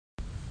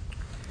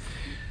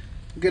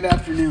Good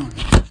afternoon.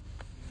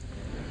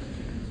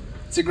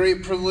 It's a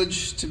great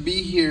privilege to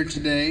be here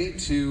today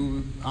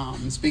to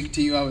speak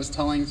to you. I was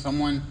telling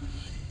someone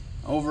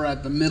over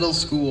at the middle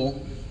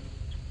school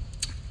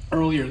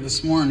earlier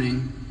this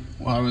morning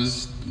while I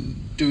was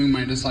doing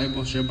my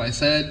discipleship. I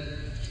said,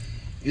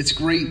 it's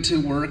great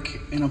to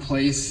work in a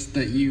place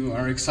that you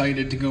are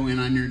excited to go in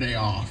on your day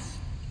off.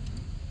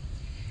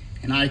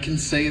 And I can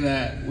say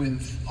that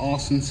with all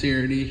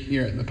sincerity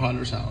here at the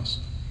Potter's House.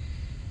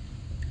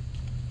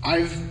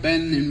 I've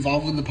been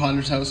involved with the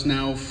Potter's House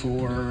now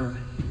for,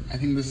 I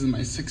think this is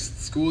my 6th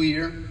school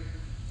year.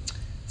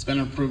 It's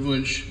been a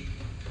privilege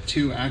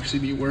to actually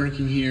be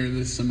working here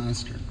this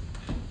semester.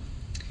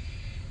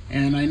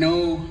 And I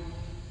know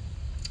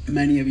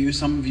many of you,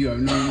 some of you I've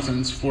known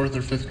since 4th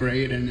or 5th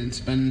grade, and it's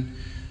been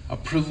a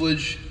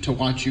privilege to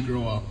watch you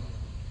grow up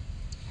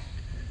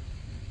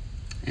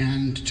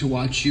and to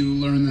watch you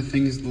learn the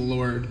things of the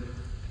Lord.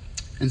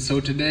 And so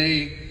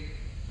today,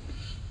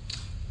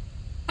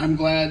 I'm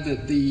glad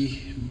that the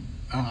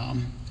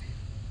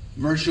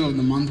virtue of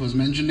the month was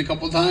mentioned a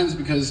couple times,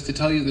 because to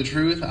tell you the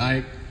truth,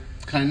 I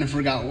kind of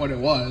forgot what it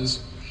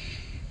was.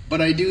 But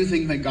I do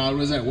think that God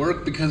was at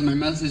work, because my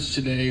message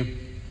today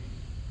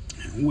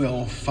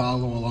will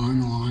follow along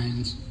the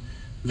lines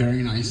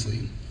very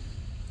nicely.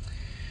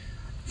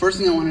 First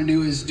thing I want to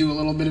do is do a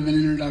little bit of an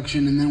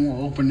introduction, and then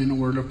we'll open in a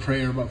word of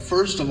prayer. But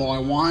first of all, I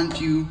want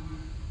you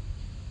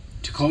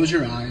to close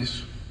your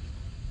eyes.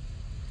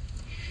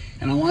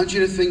 And I want you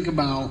to think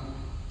about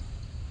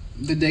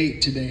the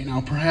date today.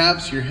 Now,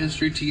 perhaps your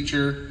history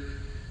teacher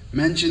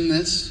mentioned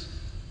this,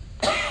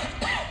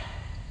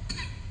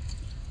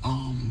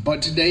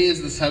 but today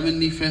is the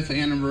 75th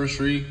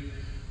anniversary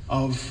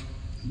of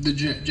the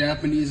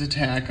Japanese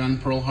attack on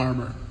Pearl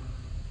Harbor.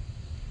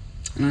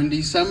 And on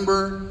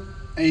December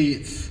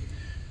 8th,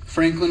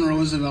 Franklin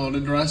Roosevelt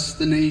addressed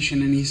the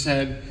nation, and he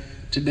said,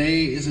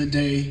 today is a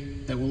day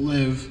that will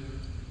live,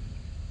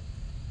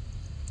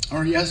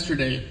 or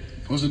yesterday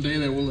was a day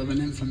that will live in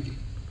infamy.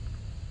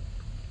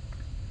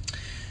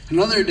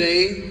 Another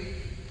day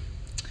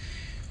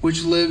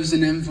which lives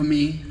in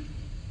infamy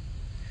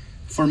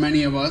for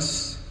many of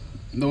us,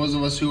 those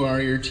of us who are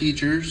your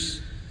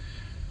teachers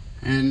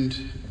and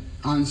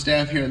on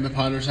staff here at the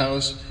Potter's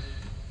House,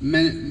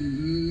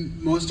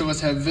 most of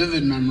us have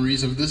vivid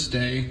memories of this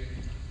day.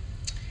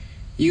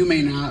 You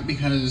may not,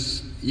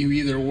 because you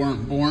either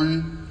weren't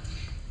born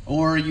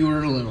or you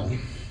were little.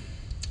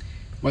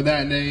 But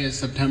that day is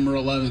September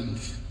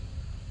 11th.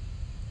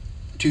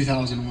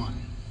 2001,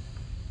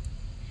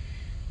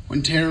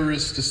 when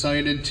terrorists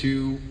decided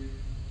to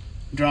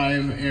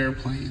drive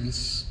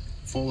airplanes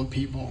full of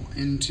people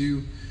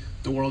into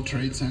the World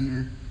Trade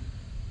Center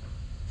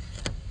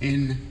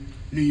in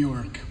New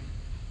York,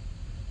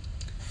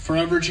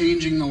 forever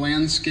changing the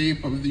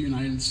landscape of the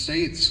United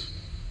States,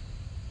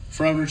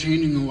 forever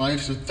changing the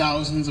lives of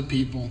thousands of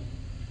people,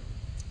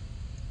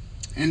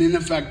 and in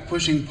effect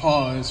pushing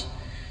pause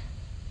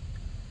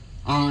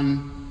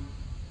on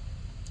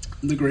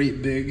the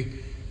great big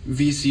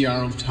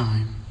VCR of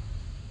time.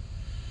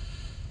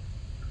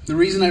 The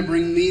reason I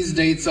bring these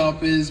dates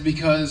up is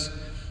because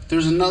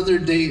there's another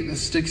date that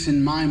sticks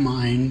in my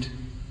mind,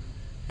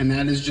 and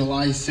that is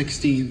July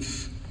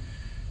 16th,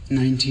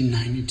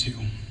 1992.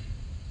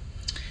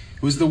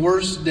 It was the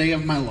worst day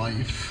of my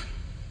life,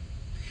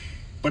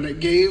 but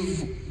it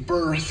gave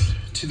birth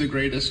to the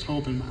greatest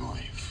hope in my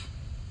life.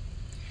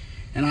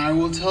 And I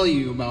will tell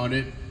you about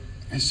it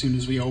as soon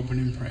as we open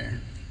in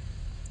prayer.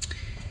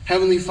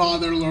 Heavenly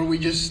Father, Lord, we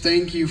just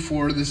thank you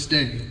for this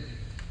day.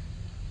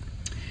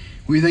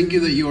 We thank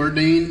you that you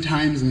ordain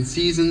times and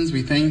seasons.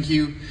 We thank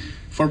you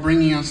for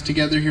bringing us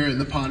together here at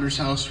the Potter's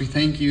House. We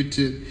thank you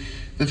to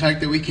the fact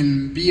that we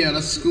can be at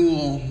a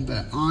school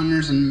that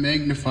honors and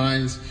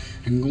magnifies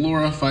and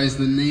glorifies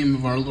the name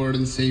of our Lord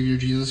and Savior,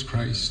 Jesus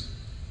Christ.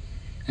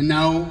 And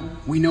now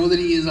we know that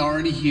he is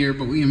already here,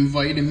 but we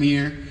invite him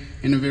here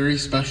in a very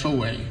special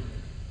way.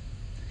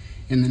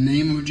 In the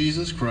name of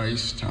Jesus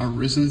Christ, our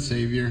risen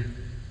Savior,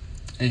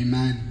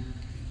 amen.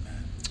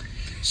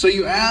 So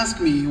you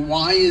ask me,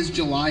 why is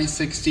July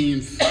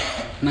 16th,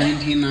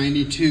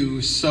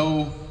 1992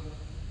 so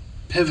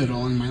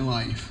pivotal in my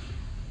life?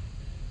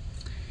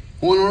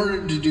 Well, in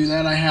order to do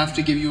that, I have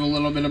to give you a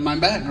little bit of my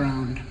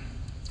background.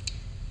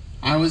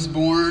 I was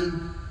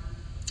born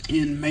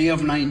in May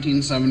of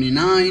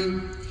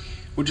 1979,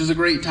 which is a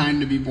great time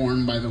to be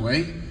born, by the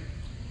way.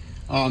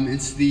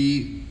 It's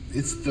the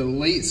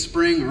late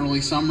spring,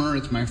 early summer.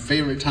 It's my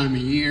favorite time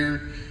of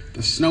year.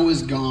 The snow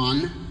is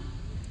gone,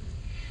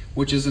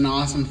 which is an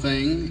awesome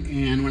thing.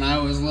 And when I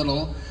was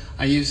little,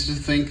 I used to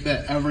think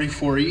that every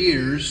 4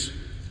 years,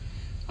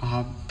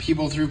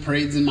 people threw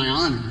parades in my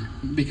honor,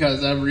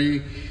 because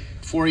every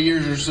 4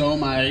 years or so,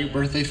 my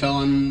birthday fell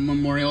on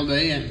Memorial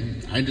Day,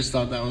 and I just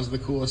thought that was the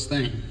coolest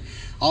thing.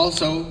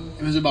 Also,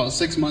 it was about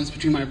 6 months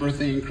between my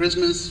birthday and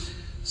Christmas,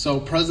 so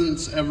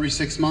presents every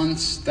 6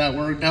 months, that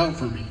worked out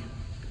for me.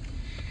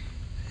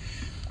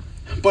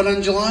 But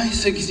on July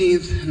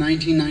 16th,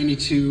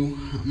 1992,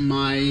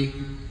 my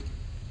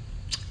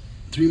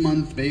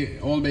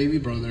 3-month-old baby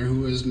brother,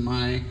 who was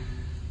my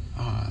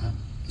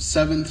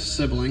 7th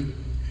sibling.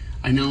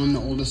 I now am the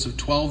oldest of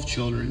 12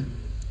 children.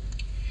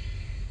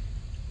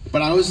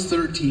 But I was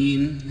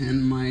 13,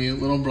 and my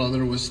little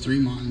brother was 3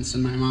 months,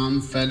 and my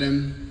mom fed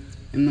him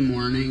in the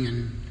morning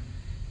and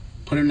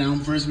put him down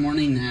for his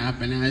morning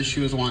nap, and as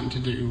she was wanting to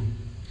do,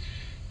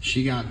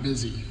 she got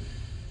busy.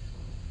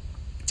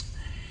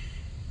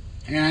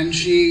 And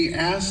she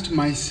asked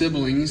my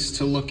siblings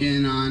to look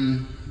in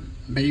on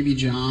baby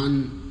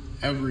John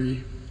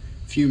every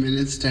few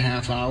minutes to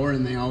half hour,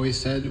 and they always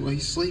said, well,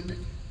 he's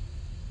sleeping.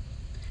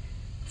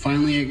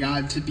 Finally, it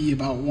got to be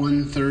about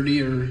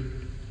 1:30 or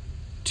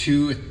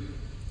 2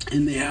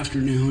 in the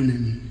afternoon,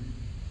 and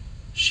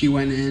she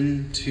went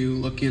in to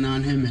look in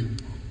on him,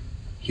 and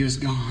he was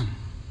gone.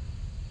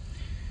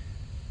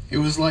 It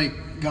was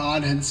like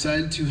God had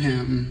said to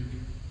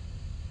him,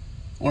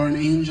 or an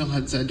angel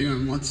had said to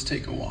him, let's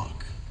take a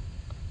walk.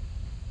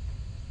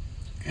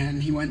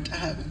 And he went to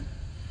heaven.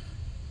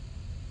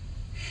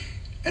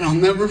 And I'll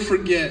never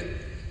forget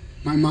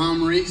my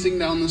mom racing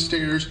down the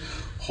stairs,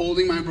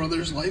 holding my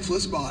brother's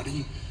lifeless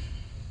body,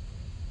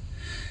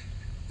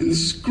 and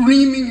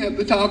screaming at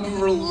the top of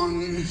her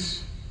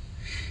lungs,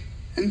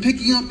 and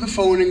picking up the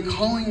phone and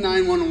calling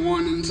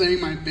 911 and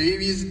saying, my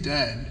baby's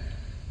dead.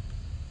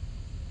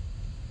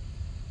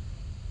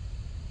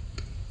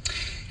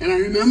 And I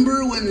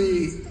remember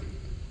when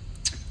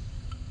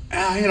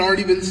I had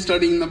already been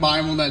studying the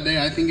Bible that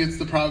day. I think it's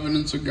the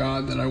providence of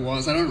God that I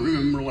was. I don't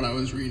remember what I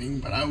was reading,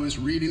 but I was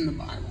reading the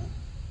Bible.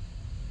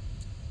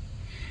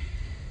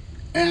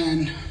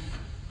 And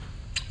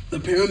the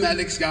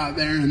paramedics got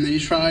there, and they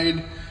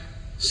tried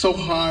so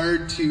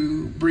hard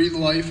to breathe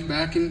life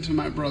back into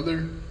my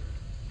brother,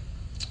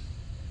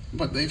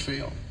 but they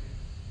failed.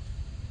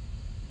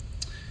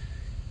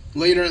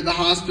 Later at the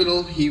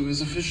hospital, he was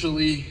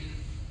officially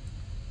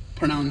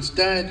pronounced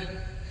dead.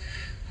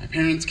 My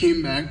parents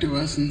came back to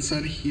us and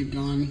said he had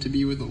gone to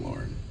be with the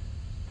Lord.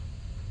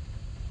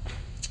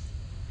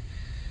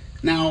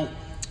 Now,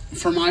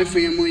 for my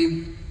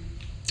family,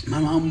 my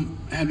mom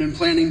had been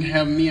planning to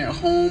have me at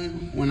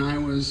home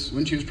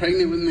when she was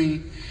pregnant with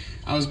me.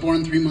 I was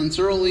born 3 months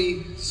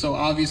early, so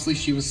obviously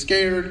she was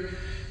scared.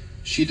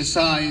 She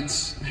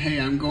decides, hey,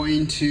 I'm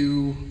going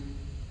to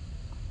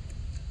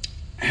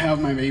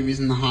have my babies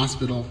in the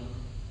hospital.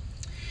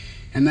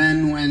 And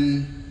then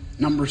when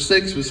number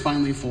 6 was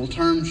finally full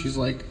term, she's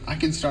like, I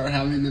can start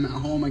having them at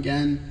home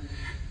again,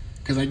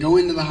 because I go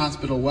into the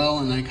hospital well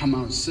and I come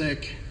out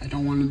sick. I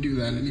don't want to do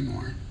that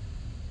anymore.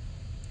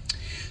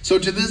 So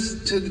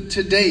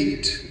to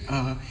date,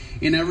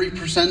 in every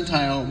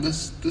percentile,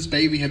 this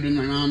baby had been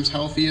my mom's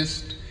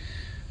healthiest.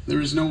 There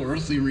was no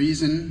earthly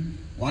reason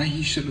why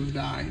he should have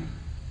died.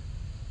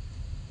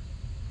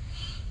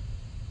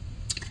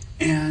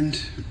 And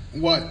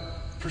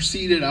what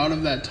proceeded out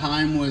of that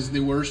time was the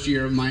worst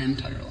year of my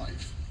entire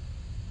life.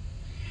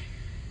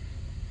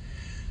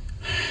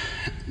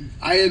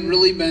 I had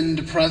really been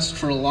depressed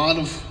for a lot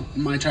of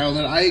my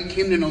childhood. I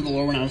came to know the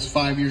Lord when I was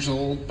 5 years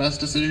old. Best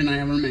decision I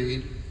ever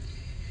made.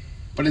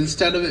 But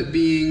instead of it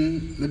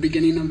being the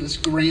beginning of this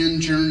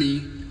grand journey,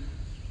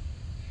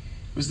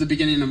 it was the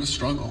beginning of a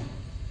struggle.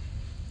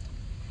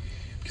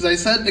 Because I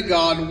said to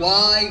God,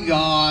 why,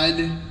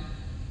 God,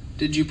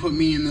 did you put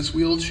me in this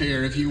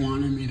wheelchair if you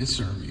wanted me to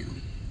serve you?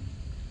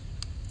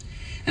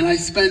 And I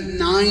spent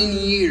 9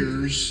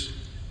 years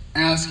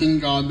asking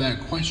God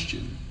that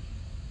question.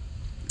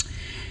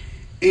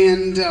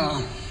 And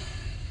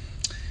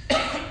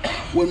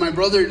when my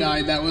brother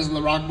died, that was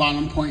the rock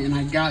bottom point, and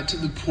I got to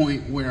the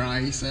point where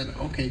I said,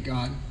 okay,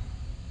 God,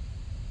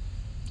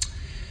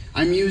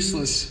 I'm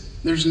useless.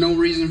 There's no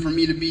reason for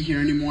me to be here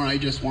anymore. I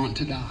just want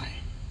to die.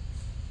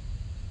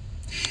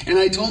 And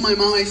I told my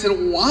mom, I said,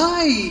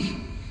 why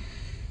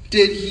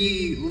did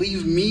he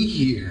leave me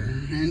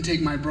here and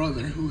take my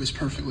brother, who is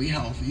perfectly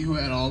healthy, who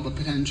had all the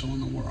potential in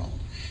the world,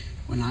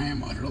 when I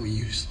am utterly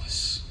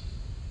useless?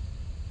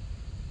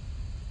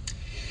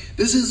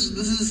 This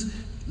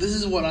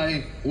is what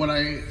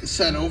I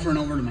said over and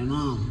over to my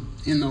mom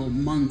in the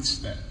months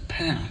that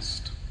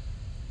passed.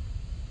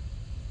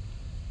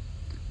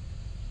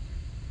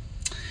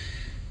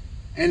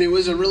 And it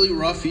was a really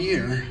rough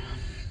year.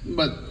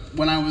 But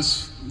when I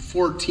was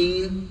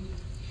 14,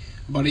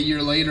 about a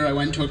year later, I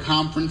went to a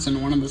conference,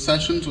 and one of the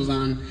sessions was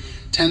on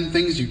 10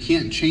 things you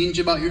can't change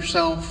about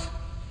yourself,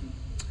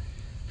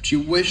 but you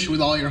wish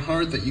with all your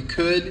heart that you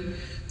could.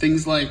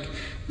 Things like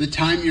the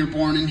time you're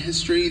born in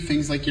history,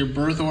 things like your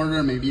birth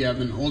order. Maybe you have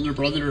an older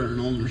brother or an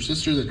older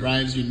sister that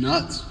drives you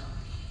nuts.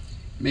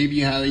 Maybe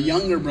you have a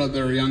younger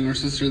brother or younger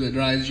sister that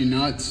drives you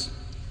nuts.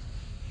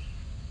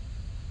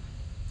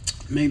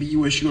 Maybe you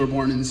wish you were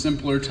born in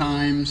simpler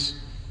times.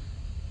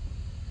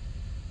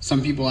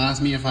 Some people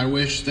ask me if I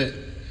wish that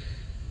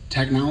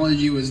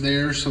technology was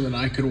there so that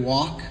I could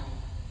walk.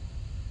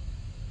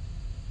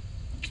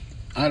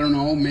 I don't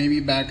know, maybe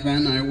back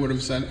then I would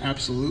have said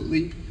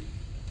absolutely.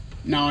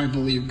 Now I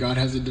believe God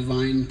has a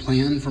divine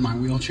plan for my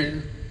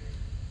wheelchair.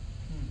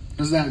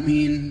 Does that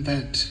mean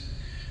that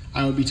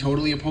I would be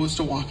totally opposed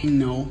to walking?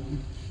 No.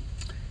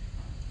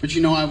 But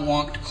I've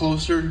walked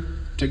closer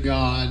to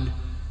God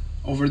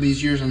over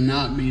these years of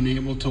not being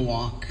able to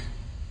walk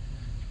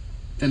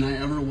than I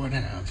ever would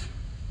have.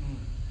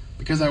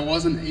 Because I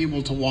wasn't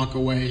able to walk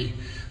away.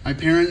 My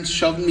parents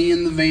shoved me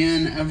in the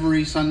van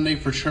every Sunday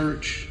for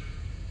church.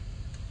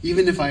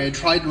 Even if I had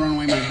tried to run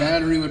away, my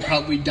battery would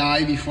probably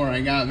die before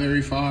I got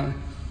very far.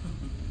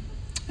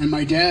 And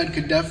my dad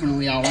could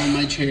definitely outrun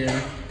my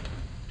chair,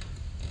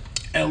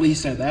 at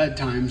least at that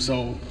time.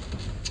 So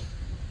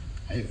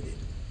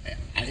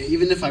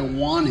even if I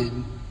wanted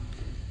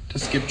to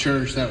skip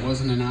church, that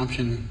wasn't an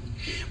option.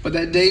 But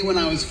that day when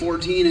I was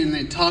 14 and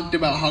it talked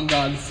about how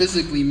God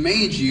physically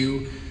made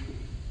you,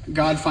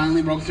 God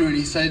finally broke through and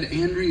he said,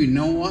 Andrew, you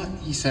know what?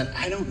 He said,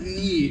 I don't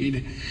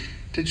need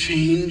to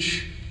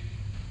change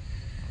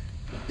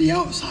the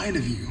outside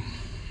of you.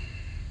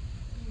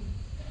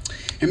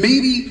 And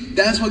maybe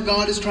that's what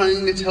God is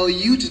trying to tell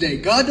you today.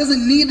 God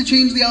doesn't need to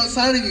change the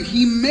outside of you.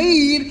 He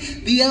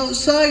made the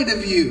outside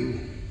of you.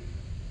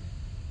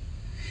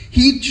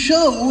 He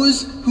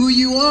chose who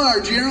you are.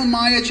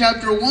 Jeremiah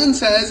chapter 1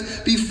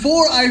 says,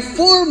 before I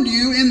formed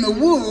you in the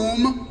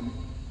womb,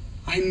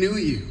 I knew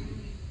you.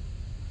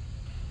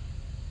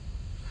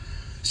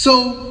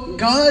 So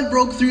God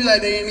broke through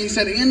that day and he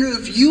said, Andrew,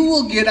 if you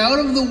will get out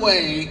of the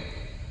way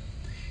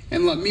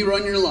and let me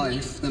run your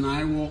life, then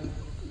I will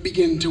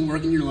begin to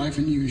work in your life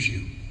and use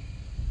you.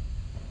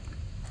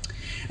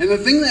 And the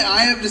thing that I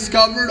have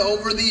discovered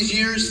over these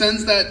years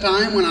since that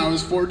time when I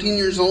was 14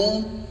 years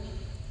old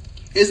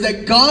is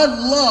that God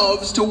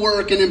loves to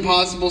work in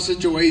impossible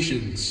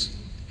situations.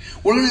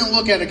 We're going to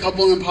look at a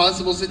couple of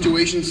impossible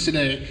situations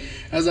today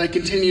as I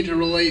continue to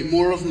relate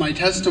more of my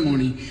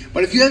testimony.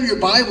 But if you have your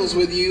Bibles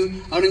with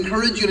you, I would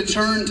encourage you to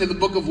turn to the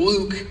book of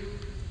Luke,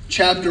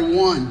 chapter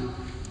 1.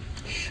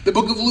 The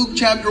book of Luke,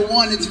 chapter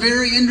 1, it's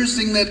very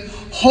interesting that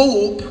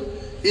hope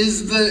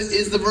is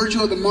the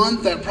virtue of the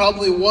month. That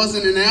probably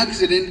wasn't an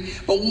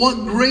accident. But what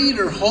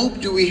greater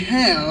hope do we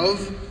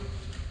have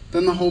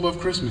than the hope of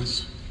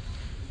Christmas?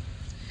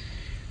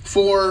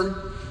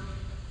 For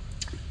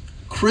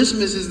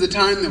Christmas is the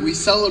time that we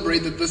celebrate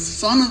that the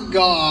Son of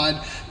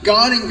God,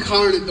 God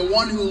incarnate, the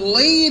one who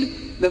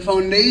laid the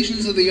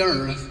foundations of the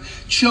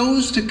earth,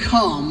 chose to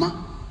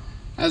come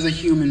as a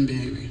human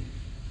baby.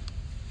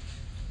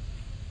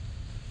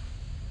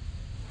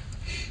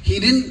 He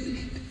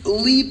didn't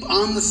leap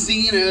on the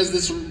scene as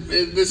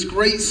this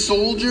great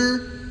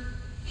soldier.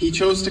 He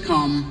chose to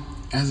come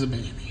as a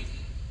baby.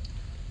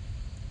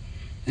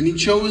 And he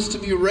chose to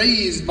be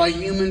raised by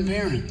human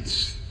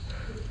parents.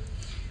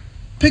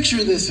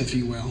 Picture this, if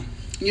you will.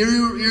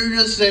 You're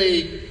just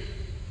a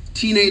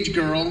teenage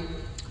girl,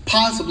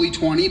 possibly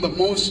 20, but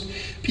most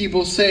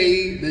people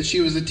say that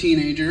she was a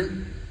teenager.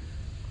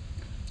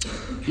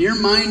 You're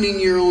minding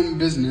your own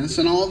business,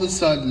 and all of a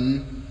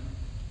sudden,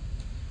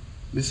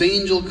 this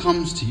angel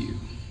comes to you.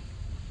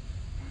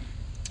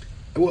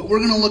 We're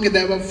going to look at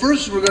that, but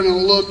first we're going to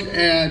look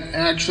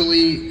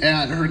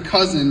at her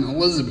cousin,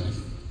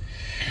 Elizabeth.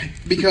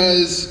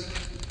 Because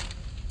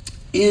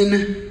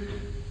in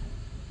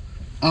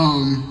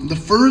the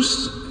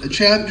first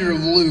chapter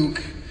of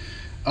Luke,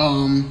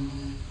 I'm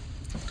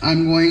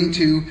going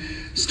to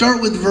start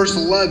with verse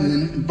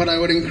 11, but I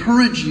would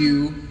encourage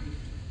you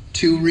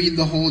to read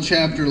the whole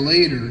chapter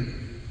later.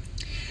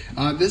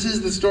 This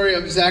is the story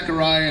of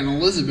Zechariah and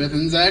Elizabeth,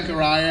 and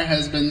Zechariah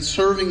has been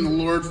serving the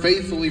Lord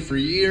faithfully for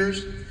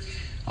years,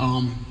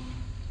 and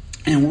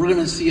we're going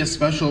to see a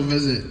special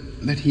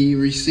visit that he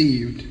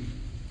received.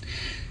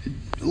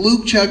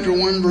 Luke chapter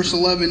 1 verse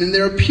 11, and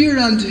there appeared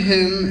unto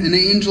him an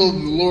angel of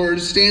the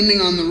Lord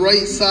standing on the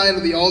right side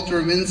of the altar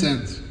of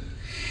incense.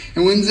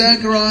 And when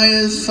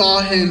Zacharias saw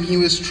him, he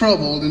was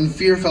troubled, and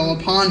fear fell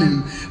upon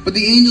him. But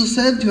the angel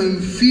said to him,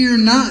 Fear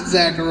not,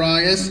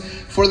 Zacharias,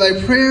 for thy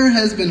prayer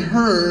has been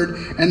heard,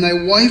 and thy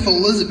wife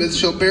Elizabeth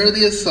shall bear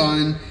thee a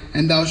son,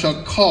 and thou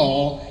shalt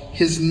call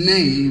his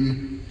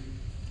name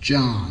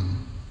John.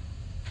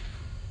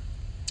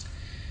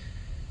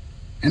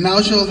 And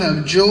thou shalt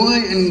have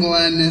joy and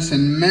gladness,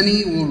 and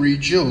many will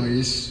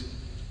rejoice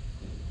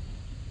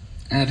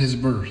at his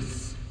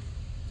birth.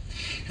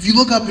 If you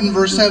look up in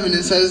verse 7,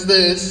 it says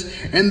this,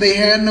 And they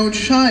had no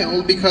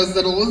child, because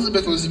that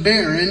Elizabeth was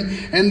barren,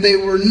 and they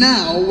were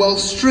now well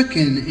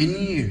stricken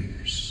in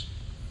years.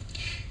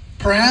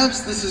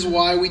 Perhaps this is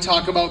why we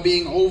talk about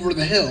being over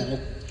the hill.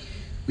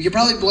 We could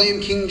probably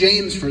blame King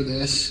James for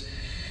this,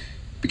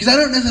 because I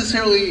don't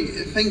necessarily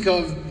think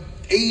of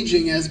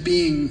aging as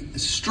being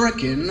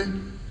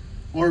stricken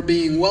or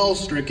being well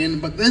stricken,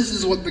 but this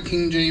is what the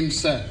King James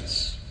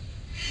says.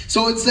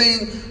 So it's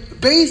saying,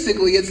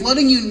 basically, it's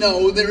letting you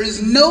know there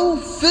is no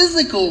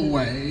physical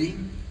way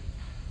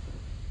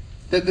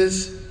that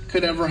this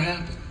could ever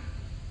happen.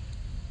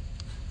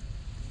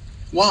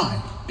 Why?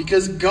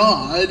 Because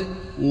God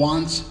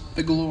wants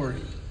the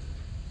glory.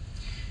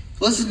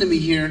 Listen to me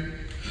here.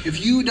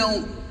 If you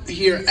don't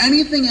hear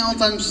anything else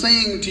I'm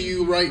saying to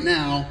you right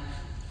now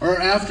or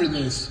after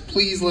this,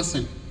 please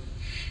listen.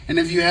 And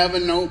if you have a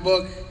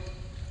notebook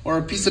or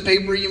a piece of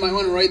paper, you might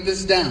want to write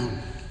this down.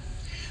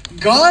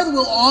 God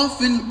will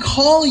often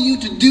call you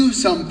to do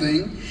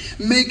something,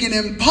 make it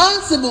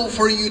impossible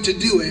for you to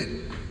do it,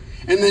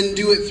 and then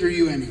do it through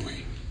you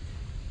anyway.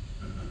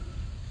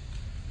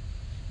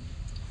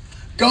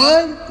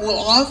 God will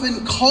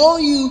often call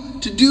you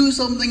to do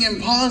something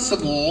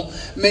impossible,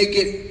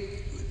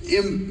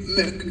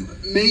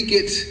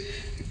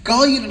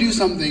 call you to do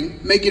something,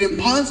 make it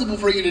impossible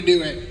for you to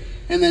do it,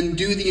 and then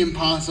do the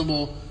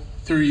impossible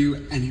through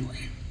you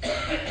anyway.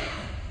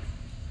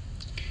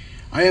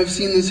 I have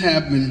seen this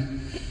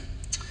happen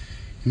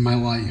in my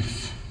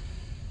life.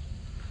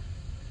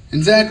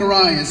 In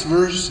Zacharias,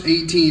 verse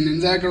 18,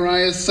 and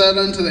Zacharias said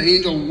unto the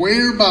angel,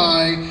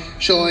 Whereby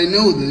shall I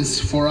know this?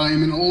 For I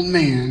am an old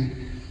man,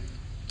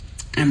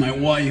 and my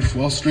wife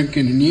well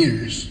stricken in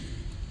years.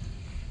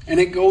 And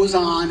it goes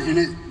on, and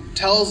it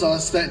tells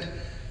us that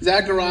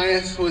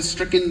Zacharias was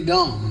stricken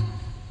dumb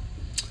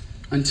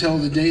until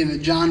the day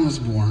that John was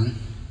born.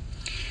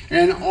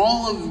 And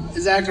all of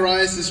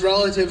Zacharias'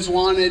 relatives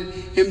wanted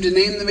him to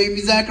name the baby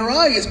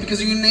Zacharias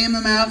because you name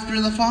him after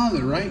the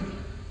father, right?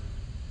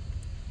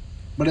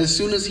 But as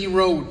soon as he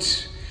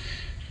wrote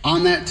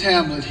on that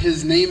tablet,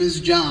 his name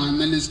is John,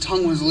 then his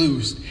tongue was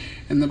loosed.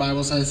 And the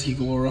Bible says he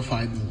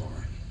glorified the Lord.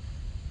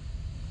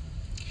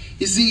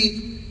 You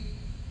see,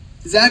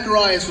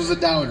 Zacharias was a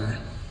doubter.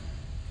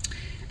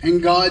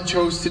 And God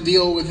chose to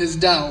deal with his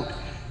doubt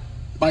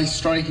by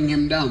striking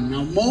him dumb.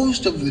 Now,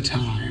 most of the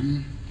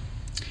time,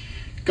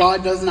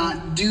 God does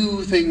not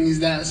do things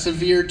that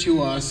severe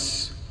to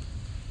us,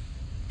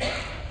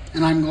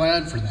 and I'm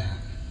glad for that.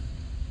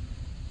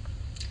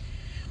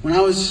 When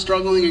I was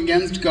struggling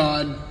against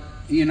God,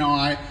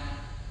 I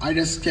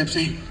just kept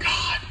saying,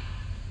 God,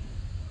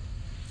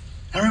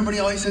 everybody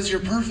always says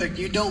you're perfect,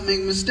 you don't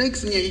make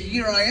mistakes, and yet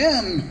here I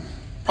am.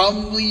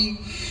 Probably,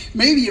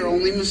 maybe your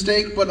only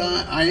mistake, but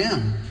I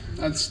am.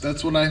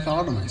 That's what I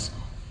thought of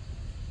myself.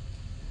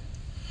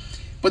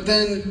 But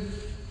then,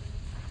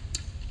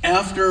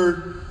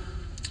 after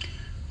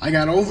I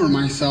got over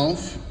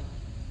myself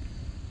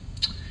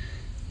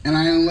and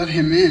I let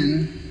him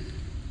in,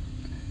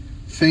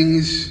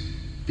 things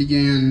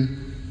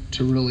began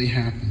to really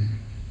happen.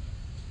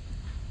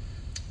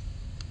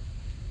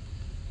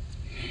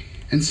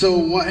 And so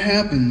what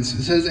happens?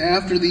 It says,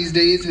 after these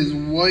days his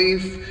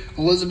wife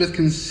Elizabeth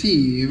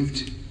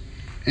conceived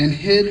and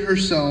hid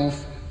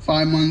herself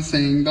 5 months,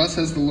 saying, Thus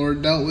has the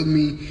Lord dealt with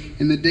me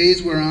in the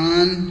days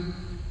whereon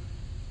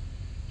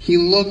he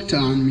looked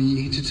on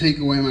me to take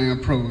away my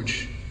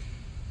approach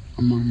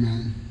among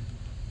men.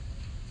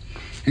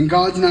 And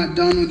God's not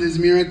done with his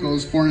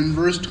miracles, for in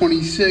verse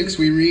 26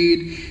 we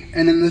read,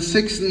 And in the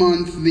 6th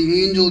month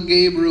the angel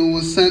Gabriel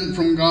was sent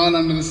from God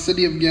unto the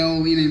city of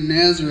Galilee named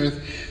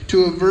Nazareth,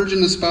 to a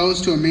virgin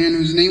espoused to a man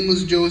whose name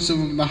was Joseph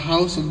of the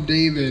house of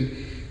David,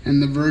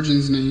 and the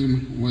virgin's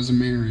name was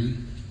Mary.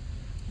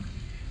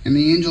 And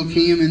the angel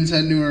came and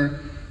said to her,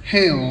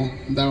 Hail,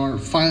 thou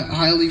art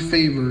highly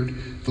favored,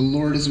 the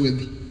Lord is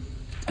with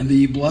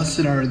thee,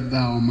 blessed art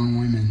thou among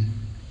women.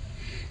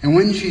 And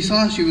when she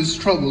saw, she was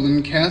troubled,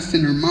 and cast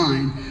in her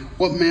mind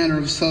what manner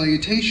of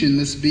salutation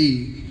this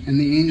be. And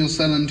the angel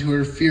said unto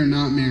her, Fear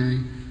not, Mary,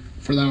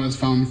 for thou hast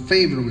found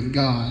favor with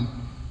God.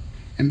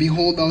 And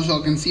behold, thou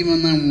shalt conceive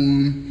in thy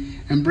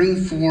womb, and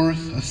bring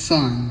forth a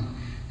son,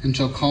 and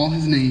shall call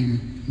his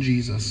name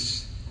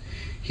Jesus.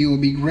 He will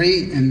be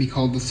great, and be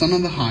called the Son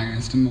of the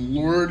Highest, and the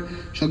Lord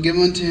shall give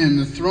unto him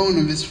the throne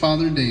of his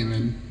father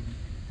David,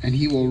 and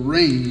he will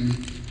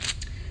reign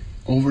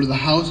over the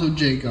house of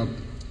Jacob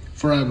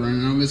forever,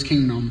 and of his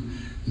kingdom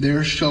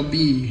there shall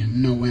be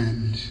no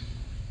end.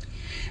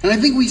 And I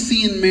think we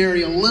see in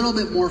Mary a little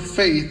bit more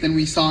faith than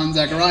we saw in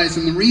Zacharias.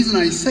 And the reason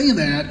I say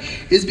that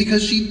is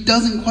because she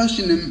doesn't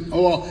question him.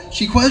 Well,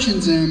 she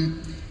questions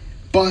him,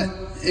 but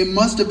it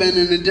must have been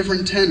in a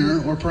different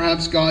tenor, or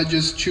perhaps God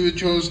just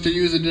chose to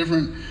use a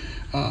different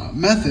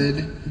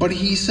method. But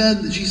she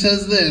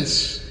says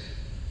this.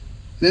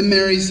 Then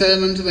Mary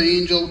said unto the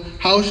angel,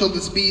 How shall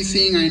this be,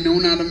 seeing I know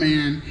not a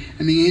man?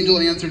 And the angel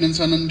answered and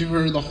said unto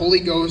her, The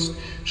Holy Ghost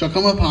shall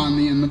come upon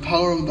thee, and the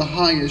power of the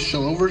highest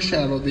shall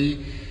overshadow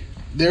thee.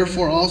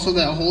 Therefore also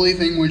that holy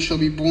thing which shall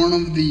be born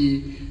of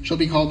thee shall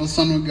be called the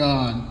Son of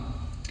God.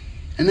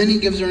 And then he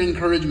gives her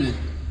encouragement,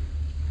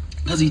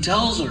 because he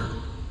tells her,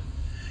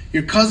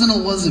 Your cousin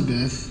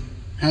Elizabeth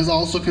has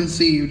also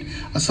conceived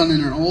a son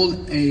in her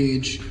old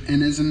age,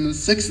 and is in the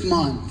 6th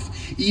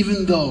month,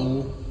 even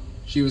though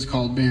she was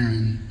called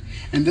barren.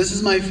 And this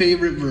is my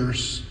favorite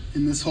verse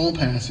in this whole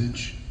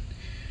passage.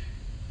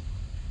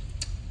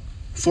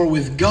 For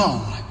with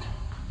God,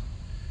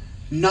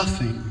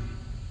 nothing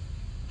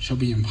shall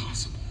be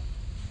impossible.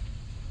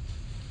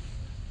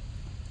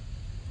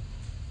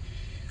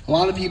 A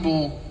lot of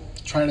people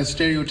try to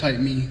stereotype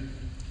me.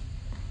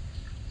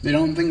 They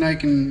don't think I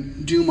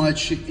can do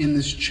much in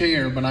this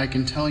chair, but I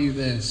can tell you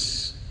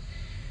this,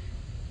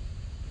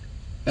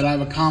 that I've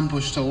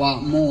accomplished a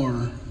lot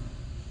more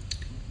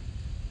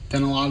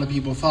than a lot of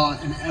people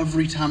thought, and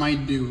every time I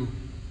do,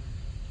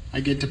 I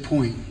get to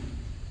point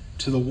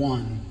to the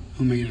one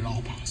who made it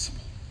all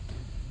possible.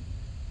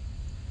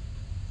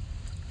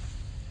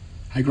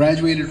 I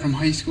graduated from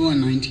high school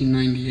in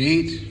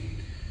 1998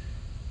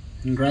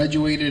 and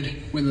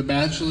graduated with a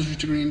bachelor's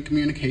degree in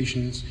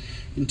communications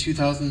in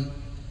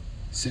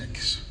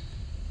 2006.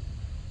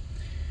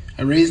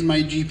 I raised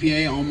my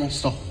GPA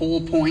almost a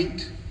whole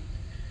point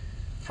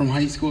from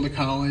high school to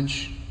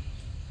college.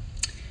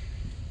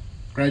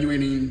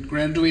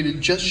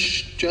 Graduated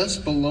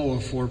just below a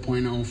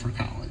 4.0 for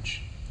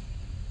college.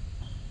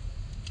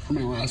 For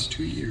my last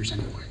 2 years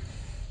anyway.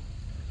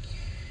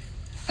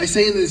 I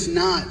say this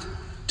not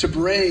to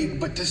brag,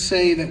 but to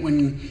say that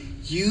when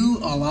you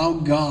allow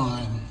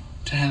God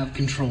to have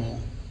control,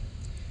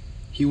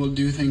 He will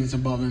do things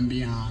above and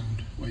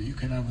beyond what you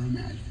could ever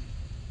imagine.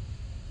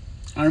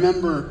 I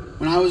remember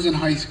when I was in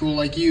high school,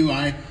 like you,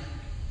 I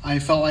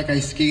felt like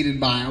I skated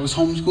by. I was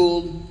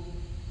homeschooled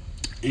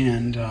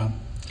and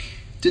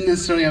didn't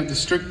necessarily have the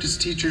strictest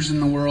teachers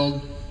in the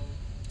world.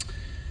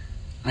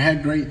 I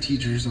had great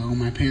teachers, though.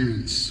 My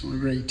parents were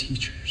great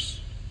teachers.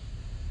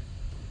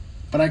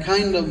 But I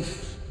kind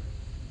of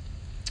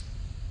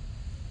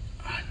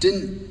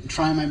didn't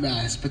try my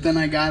best. But then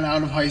I got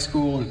out of high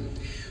school and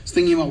was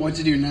thinking about what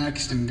to do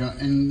next.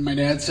 And my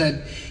dad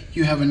said,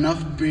 "You have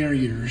enough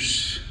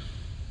barriers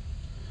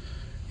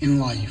in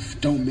life.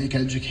 Don't make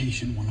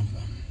education one of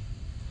them.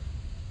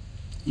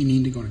 You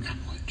need to go to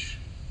college."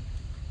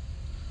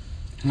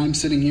 And I'm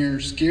sitting here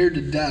scared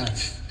to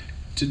death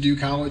to do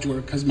college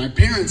work because my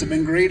parents have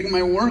been grading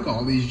my work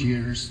all these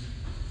years.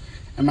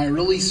 Am I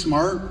really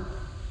smart,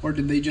 or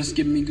did they just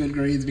give me good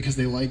grades because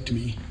they liked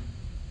me?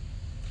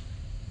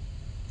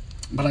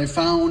 But I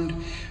found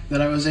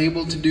that I was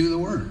able to do the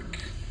work.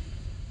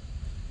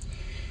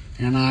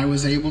 And I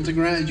was able to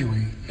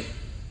graduate.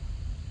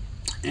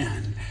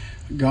 And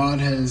God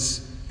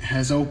has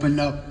opened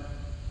up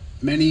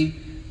many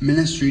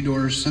ministry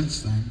doors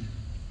since then.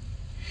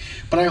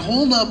 But I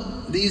hold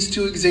up these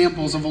two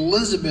examples of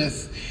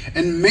Elizabeth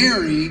and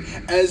Mary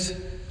as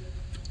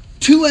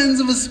two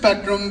ends of a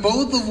spectrum,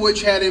 both of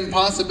which had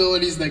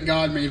impossibilities that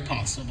God made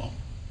possible.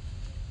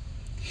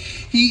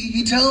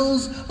 He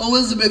tells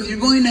Elizabeth, "You're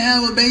going to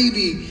have a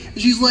baby." And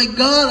she's like,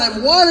 "God,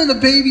 I've wanted a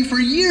baby for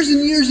years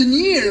and years and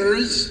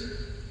years.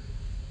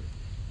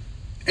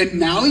 And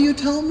now you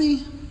tell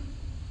me?"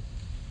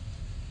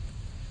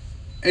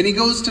 And he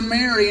goes to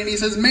Mary and he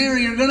says,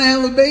 "Mary, you're going to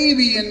have a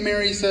baby." And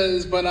Mary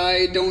says, "But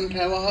I don't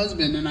have a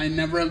husband and I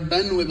never have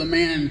been with a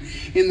man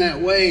in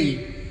that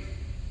way."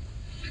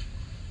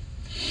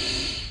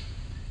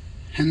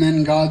 And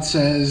then God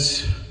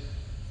says,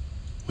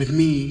 "With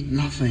me,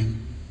 nothing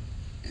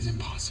is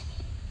impossible."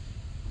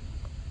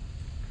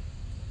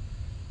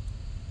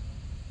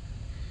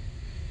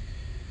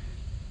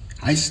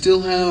 I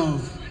still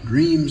have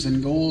dreams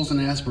and goals and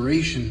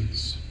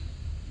aspirations.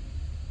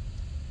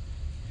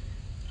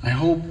 I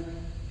hope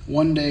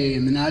one day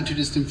in the not too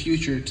distant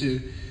future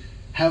to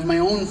have my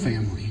own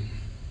family.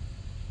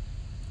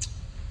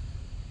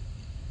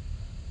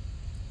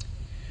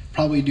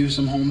 Probably do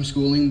some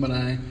homeschooling, but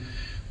I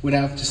would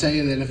have to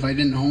say that if I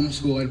didn't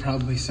homeschool, I'd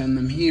probably send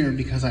them here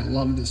because I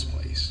love this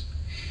place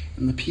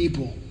and the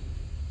people.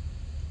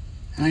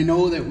 And I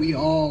know that we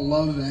all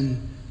love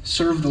and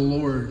serve the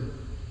Lord.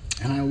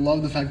 And I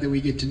love the fact that we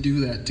get to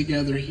do that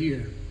together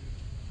here.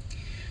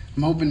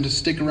 I'm hoping to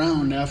stick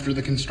around after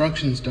the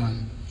construction's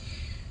done,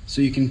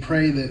 so you can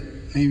pray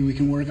that maybe we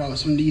can work out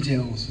some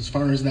details as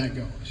far as that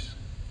goes.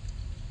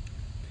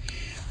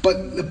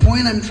 But the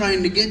point I'm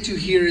trying to get to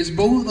here is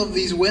both of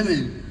these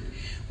women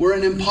were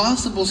in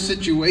impossible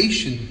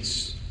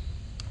situations.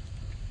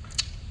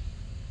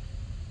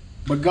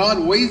 But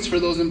God waits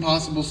for those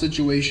impossible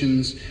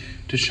situations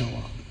to show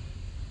up.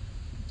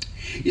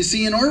 You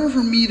see, in order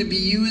for me to be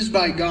used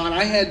by God,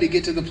 I had to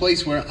get to the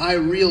place where I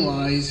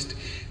realized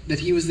that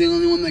He was the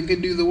only one that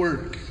could do the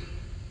work.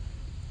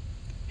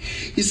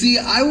 You see,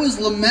 I was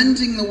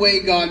lamenting the way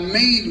God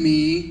made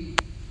me,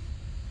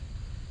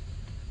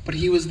 but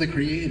He was the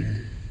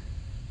Creator.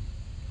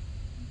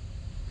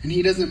 And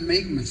He doesn't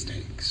make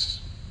mistakes.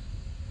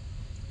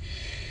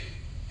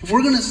 If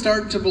we're going to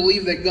start to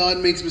believe that God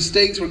makes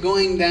mistakes, we're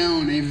going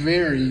down a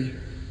very,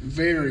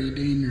 very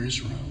dangerous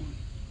road.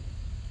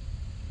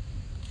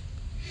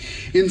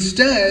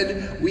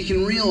 Instead, we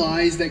can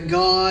realize that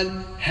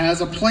God has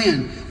a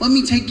plan. Let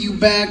me take you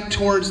back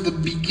towards the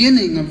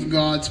beginning of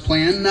God's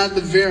plan, not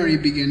the very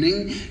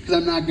beginning, because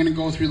I'm not going to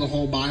go through the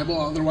whole Bible,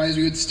 otherwise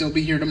we would still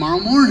be here tomorrow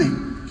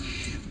morning.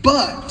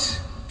 But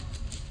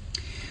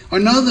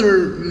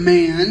another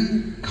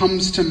man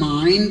comes to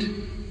mind,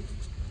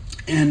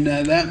 and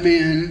that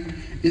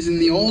man is in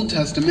the Old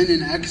Testament,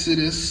 in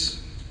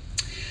Exodus.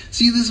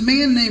 See, this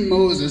man named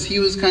Moses, he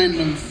was kind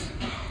of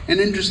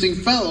an interesting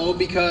fellow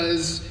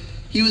because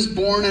he was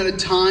born at a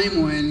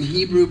time when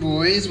Hebrew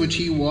boys, which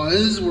he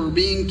was, were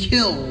being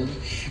killed.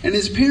 And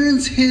his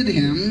parents hid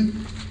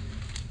him.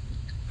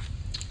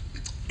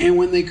 And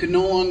when they could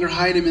no longer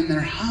hide him in their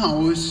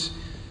house,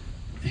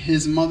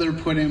 his mother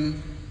put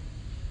him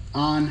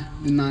on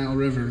the Nile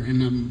River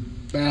in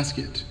a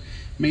basket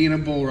made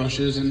of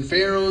bulrushes. And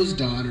Pharaoh's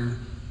daughter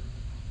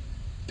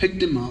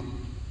picked him up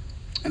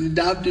and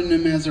adopted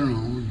him as her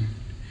own.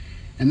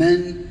 And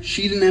then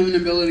she didn't have an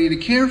ability to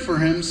care for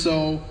him,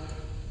 so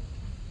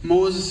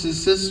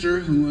Moses' sister,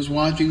 who was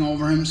watching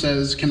over him,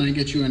 says, "Can I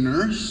get you a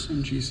nurse?"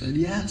 And she said,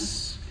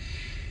 "Yes."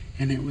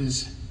 And it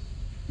was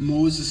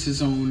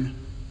Moses' own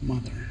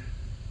mother.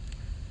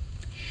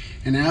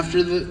 And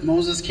after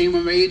Moses came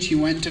of age, he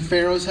went to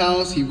Pharaoh's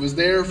house. He was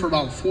there for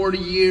about 40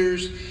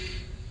 years,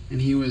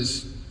 and he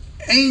was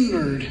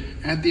angered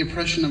at the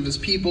oppression of his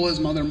people. His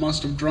mother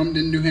must have drummed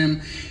into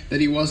him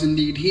that he was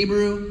indeed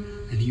Hebrew,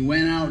 and he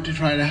went out to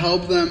try to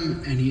help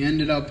them, and he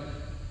ended up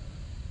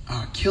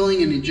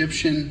killing an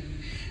Egyptian.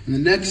 And the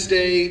next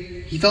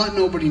day, he thought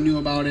nobody knew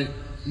about it.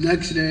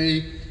 Next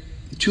day,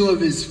 two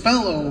of his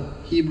fellow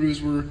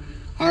Hebrews were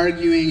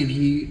arguing, and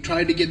he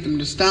tried to get them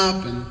to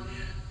stop, and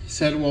he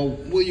said, "Well,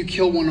 will you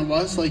kill one of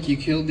us like you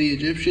killed the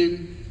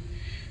Egyptian?"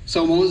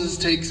 So Moses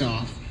takes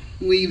off,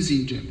 leaves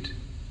Egypt.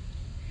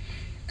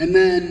 And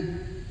then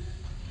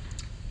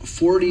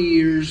 40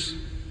 years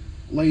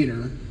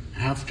later,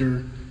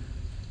 after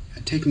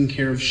taking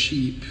care of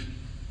sheep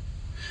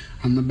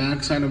on the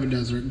backside of a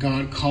desert,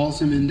 God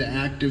calls him into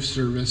active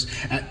service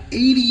at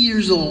 80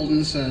 years old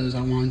and says,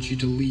 "I want you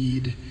to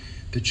lead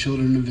the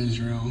children of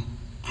Israel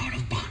out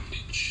of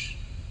bondage."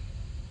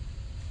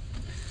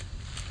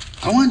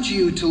 I want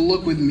you to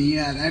look with me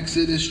at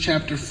Exodus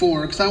chapter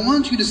 4, because I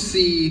want you to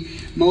see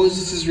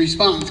Moses'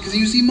 response. Because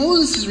you see,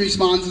 Moses'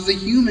 response is a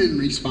human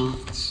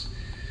response.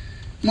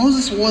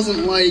 Moses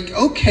wasn't like,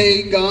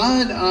 "Okay,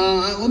 God,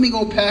 let me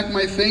go pack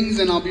my things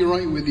and I'll be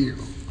right with you."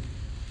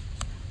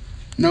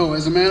 No,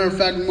 as a matter of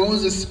fact,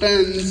 Moses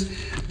spends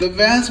the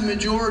vast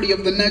majority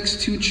of the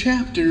next 2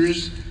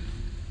 chapters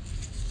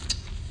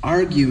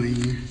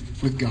arguing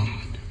with God.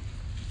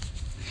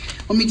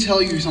 Let me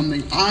tell you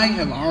something. I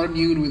have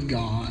argued with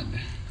God.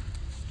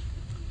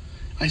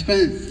 I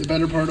spent the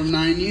better part of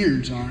 9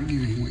 years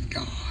arguing with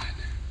God.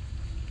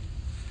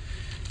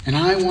 And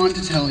I want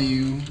to tell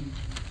you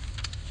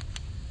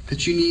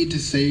that you need to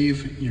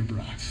save your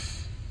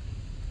breath.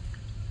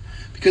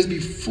 Because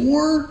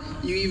before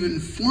you even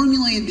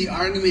formulate the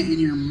argument in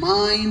your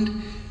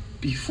mind,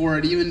 before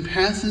it even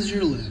passes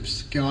your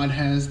lips, God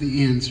has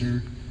the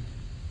answer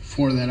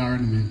for that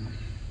argument.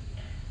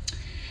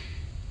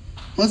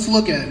 Let's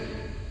look at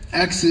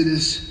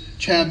Exodus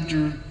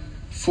chapter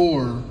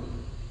 4,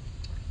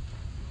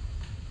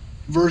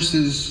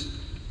 verses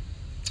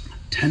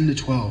 10 to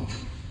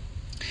 12.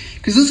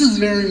 Because this is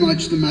very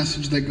much the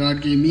message that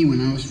God gave me when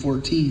I was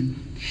 14.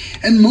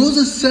 "And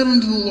Moses said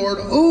unto the Lord,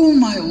 O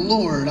my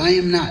Lord, I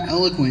am not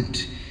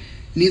eloquent,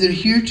 neither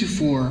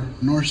heretofore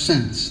nor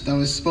since thou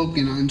hast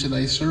spoken unto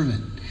thy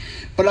servant.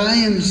 But I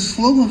am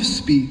slow of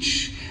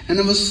speech, and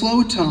of a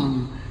slow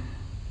tongue.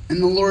 And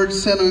the Lord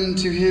said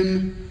unto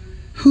him,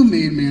 Who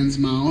made man's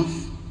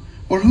mouth?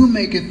 Or who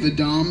maketh the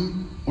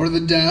dumb, or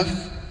the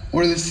deaf,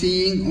 or the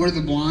seeing, or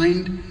the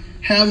blind?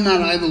 Have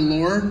not I the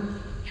Lord?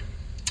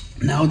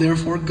 Now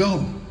therefore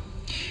go,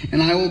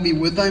 and I will be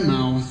with thy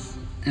mouth,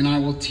 and I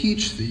will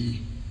teach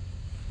thee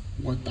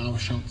what thou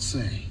shalt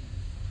say."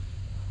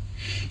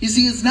 You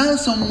see, it's not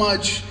so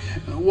much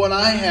what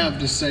I have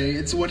to say,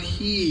 it's what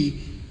he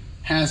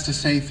has to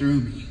say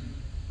through me.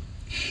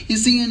 You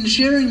see, in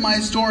sharing my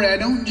story, I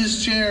don't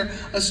just share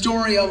a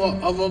story of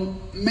a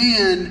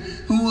man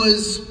who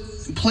was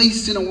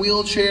placed in a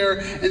wheelchair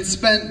and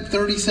spent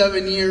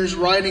 37 years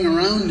riding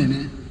around in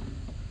it.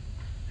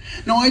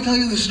 No, I tell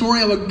you the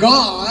story of a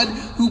God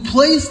who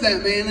placed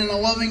that man in a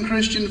loving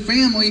Christian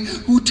family,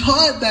 who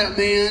taught that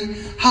man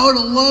how to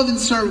love and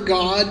serve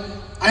God.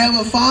 I have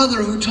a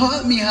father who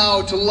taught me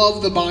how to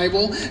love the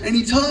Bible, and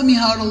he taught me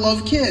how to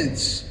love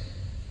kids.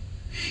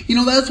 You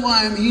know, that's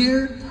why I'm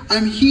here.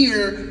 I'm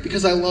here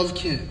because I love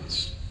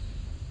kids.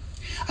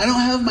 I don't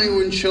have my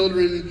own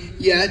children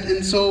yet,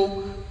 and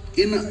so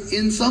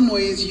in some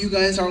ways, you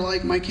guys are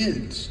like my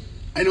kids.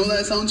 I know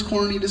that sounds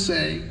corny to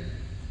say,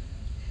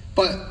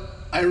 but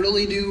I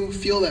really do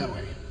feel that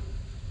way.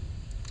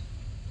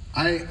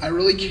 I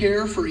really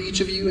care for each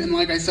of you, and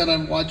like I said,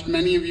 I've watched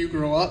many of you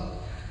grow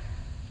up,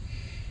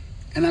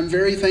 and I'm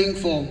very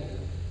thankful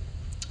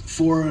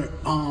for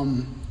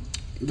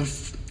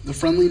the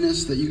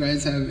friendliness that you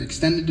guys have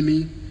extended to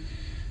me.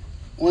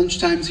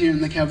 Lunchtimes here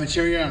in the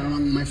cafeteria are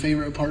among my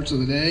favorite parts of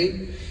the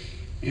day,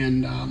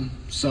 and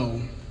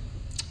so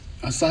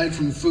aside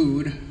from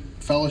food,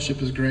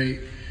 fellowship is great.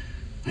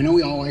 I know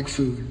we all like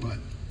food, but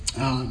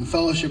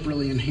fellowship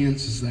really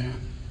enhances that.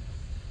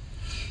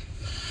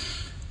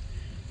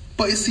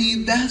 But you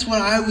see, that's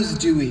what I was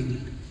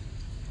doing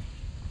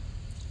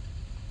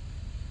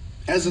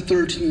as a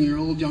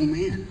 13-year-old young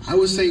man. I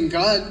was saying,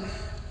 God,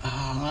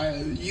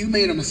 you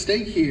made a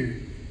mistake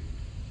here.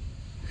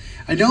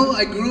 I know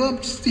I grew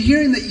up just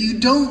hearing that you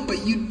don't,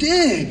 but you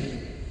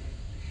did.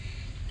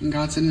 And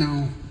God said,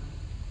 no.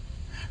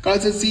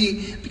 God said,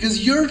 see,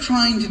 because you're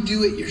trying to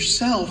do it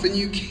yourself and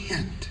you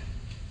can't.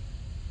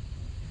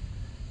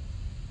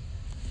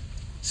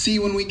 See,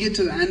 when we get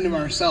to the end of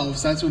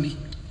ourselves, that's when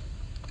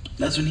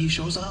he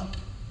shows up.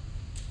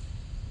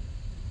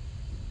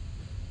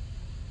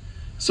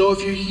 So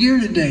if you're here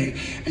today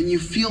and you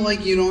feel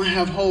like you don't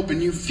have hope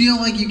and you feel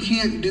like you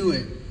can't do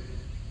it,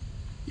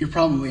 You're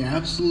probably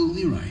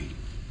absolutely right.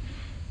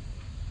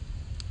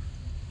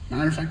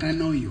 Matter of fact, I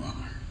know you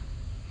are.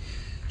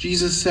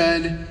 Jesus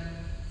said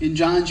in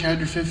John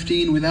chapter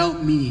 15,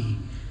 without me,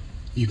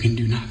 you can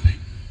do nothing.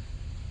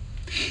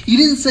 He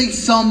didn't say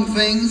some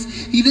things.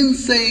 He didn't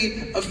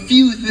say a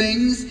few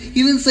things.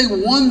 He didn't say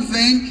one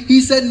thing.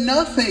 He said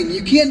nothing.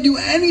 You can't do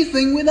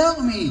anything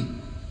without me.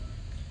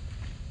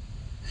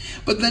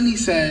 But then he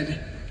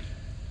said,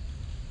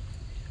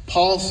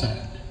 Paul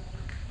said,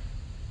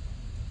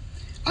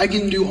 I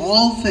can do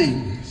all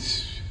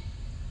things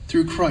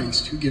through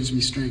Christ who gives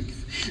me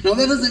strength. Now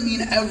that doesn't mean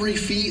every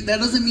feat. That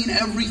doesn't mean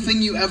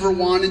everything you ever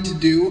wanted to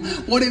do.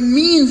 What it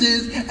means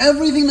is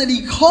everything that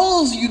he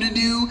calls you to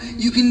do,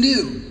 you can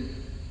do.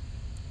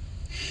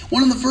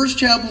 One of the first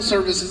chapel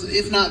services,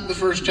 if not the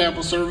first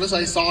chapel service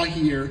I saw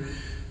here,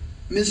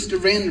 Mr.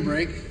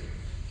 Vanderbeek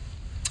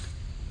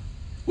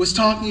was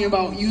talking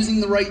about using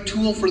the right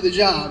tool for the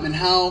job and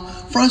how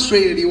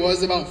frustrated he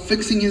was about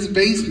fixing his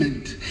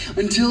basement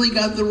until he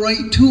got the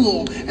right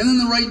tool. And then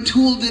the right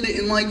tool did it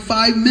in like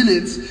 5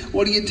 minutes,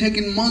 what he had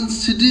taken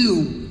months to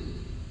do.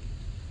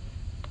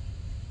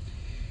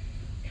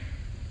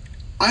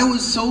 I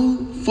was so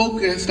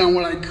focused on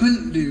what I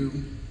couldn't do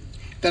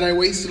that I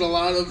wasted a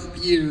lot of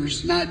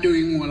years not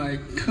doing what I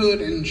could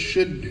and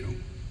should do.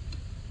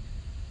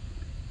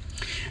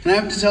 And I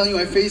have to tell you,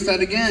 I faced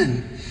that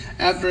again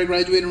after I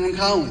graduated from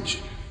college.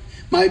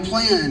 My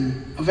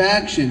plan of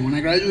action when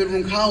I graduated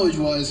from college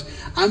was,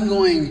 I'm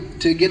going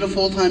to get a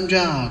full-time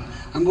job.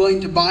 I'm going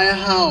to buy a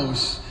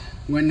house.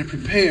 I'm going to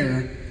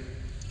prepare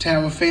to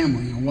have a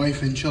family, a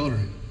wife and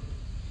children.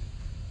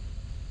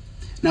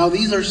 Now,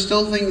 these are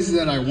still things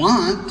that I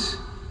want,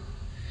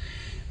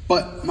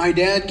 but my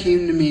dad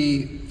came to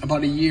me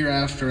about a year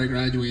after I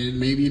graduated,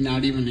 maybe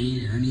not even a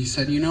year, and he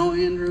said, you know,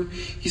 Andrew,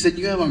 he said,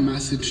 you have a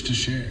message to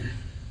share.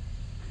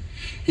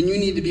 And you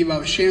need to be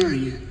about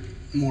sharing it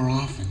more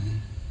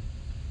often.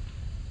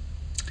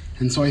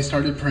 And so I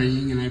started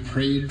praying, and I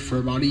prayed for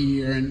about a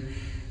year.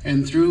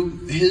 And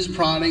through his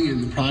prodding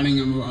and the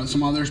prodding of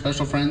some other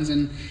special friends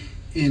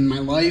in my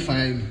life,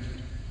 I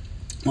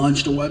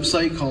launched a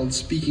website called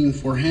Speaking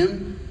for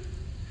Him,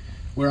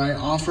 where I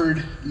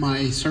offered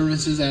my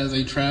services as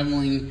a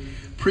traveling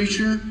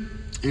preacher.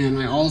 And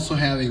I also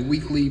have a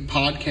weekly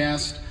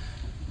podcast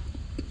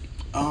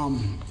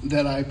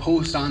that I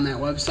post on that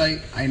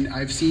website.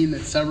 I've seen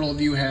that several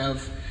of you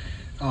have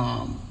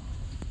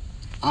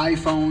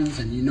iPhones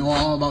and you know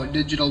all about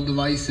digital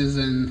devices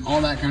and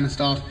all that kind of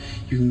stuff.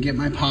 You can get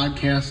my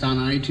podcast on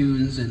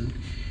iTunes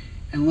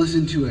and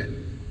listen to it,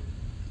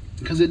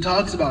 because it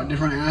talks about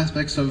different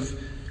aspects of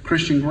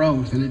Christian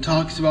growth, and it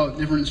talks about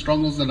different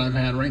struggles that I've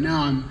had. Right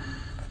now I'm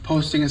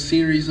posting a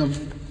series of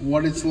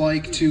what it's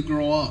like to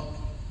grow up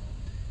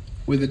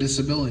with a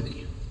disability.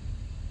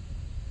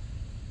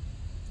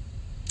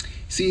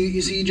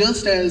 You see,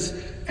 just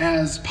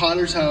as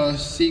Potter's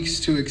House seeks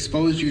to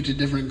expose you to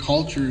different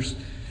cultures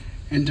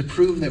and to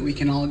prove that we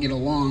can all get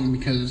along,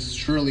 because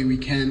surely we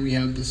can, we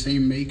have the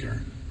same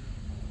maker,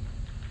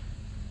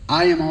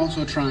 I am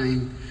also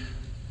trying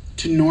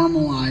to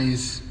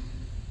normalize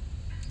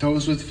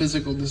those with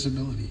physical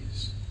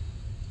disabilities.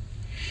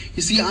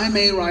 You see, I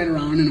may ride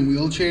around in a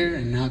wheelchair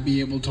and not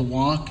be able to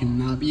walk and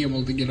not be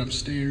able to get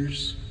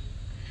upstairs,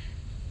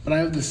 but I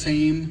have the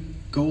same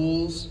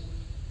goals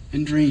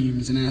and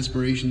dreams and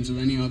aspirations of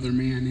any other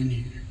man in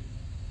here.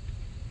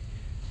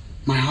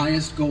 My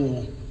highest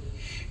goal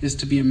is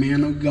to be a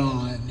man of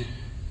God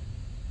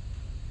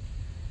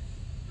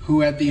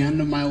who at the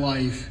end of my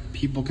life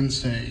people can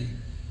say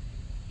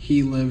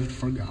he lived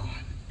for God.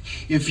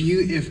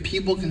 If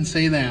people can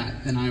say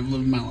that, then I've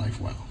lived my life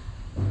well.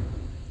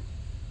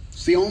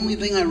 It's the only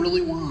thing I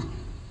really want.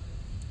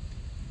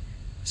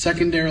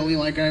 Secondarily,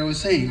 like I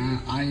was saying,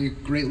 I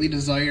greatly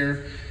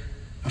desire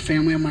a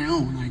family of my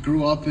own. I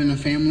grew up in a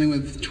family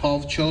with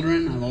 12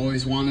 children. I've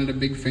always wanted a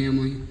big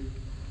family.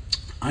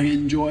 I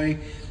enjoy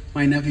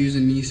my nephews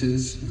and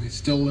nieces. I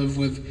still live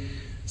with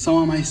some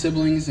of my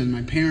siblings and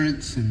my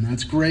parents, and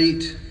that's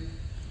great.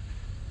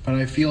 But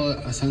I feel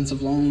a sense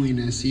of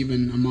loneliness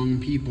even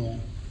among people,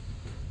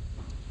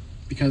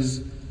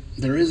 because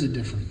there is a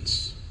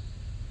difference.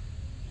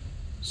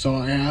 So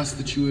I ask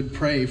that you would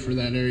pray for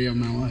that area of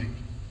my life.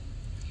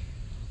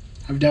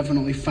 I've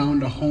definitely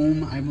found a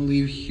home, I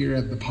believe, here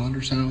at the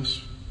Potter's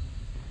House.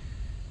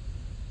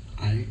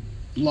 I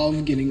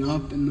love getting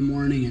up in the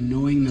morning and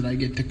knowing that I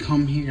get to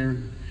come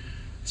here,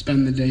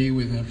 spend the day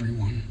with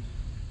everyone.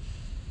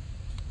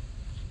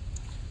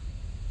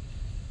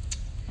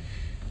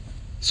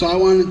 So I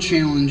want to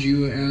challenge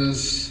you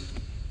as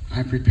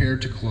I prepare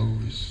to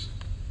close.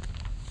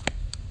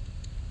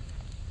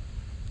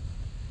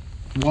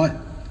 What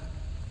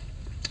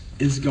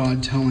is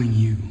God telling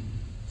you?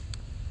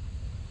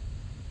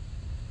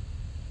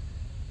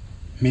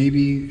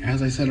 Maybe,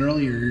 as I said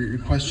earlier, you're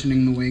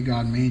questioning the way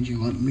God made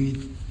you. Let me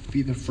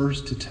be the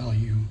first to tell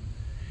you.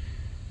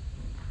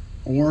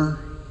 Or,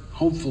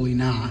 hopefully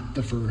not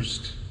the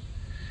first,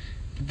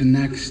 but the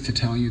next to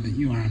tell you that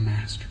you are a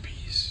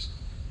masterpiece.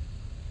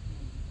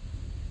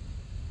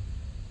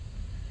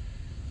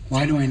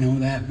 Why do I know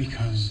that?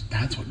 Because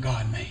that's what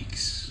God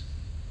makes.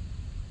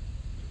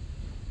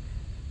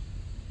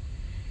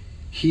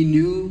 He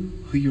knew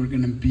who you were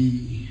going to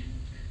be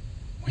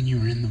when you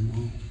were in the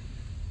womb.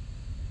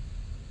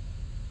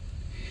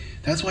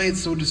 That's why it's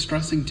so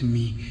distressing to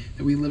me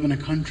that we live in a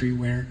country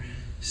where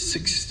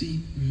 60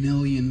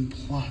 million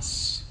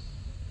plus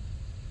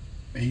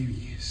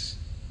babies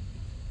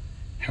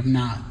have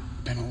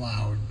not been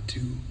allowed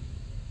to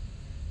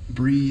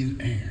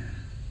breathe air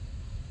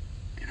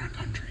in our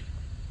country.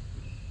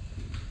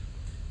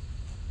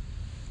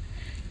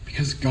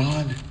 Because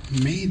God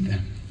made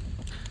them.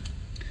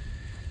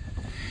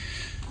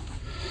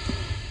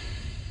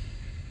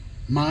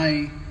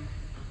 My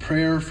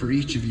prayer for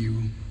each of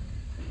you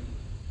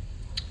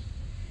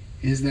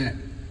is that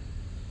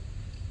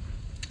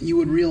you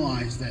would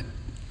realize that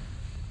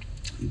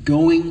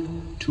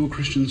going to a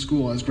Christian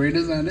school, as great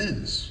as that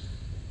is,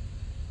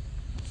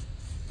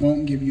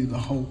 won't give you the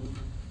hope.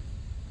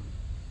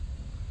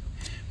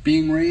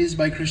 Being raised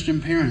by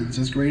Christian parents,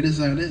 as great as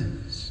that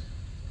is,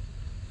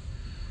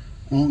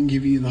 won't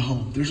give you the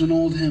hope. There's an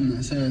old hymn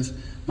that says,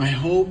 "My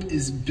hope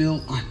is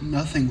built on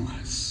nothing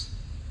less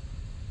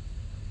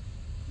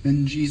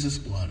than Jesus'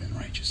 blood and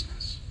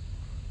righteousness."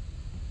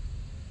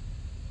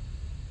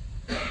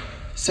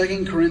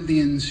 2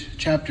 Corinthians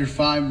chapter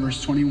 5,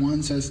 verse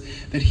 21 says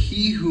that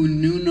he who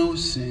knew no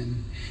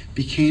sin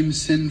became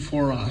sin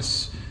for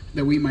us,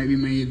 that we might be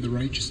made the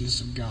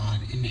righteousness of God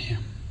in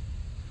him.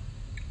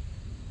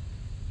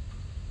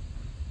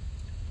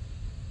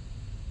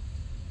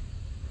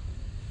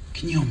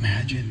 Can you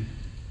imagine?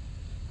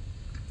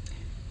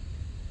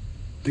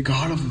 The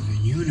God of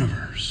the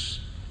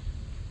universe,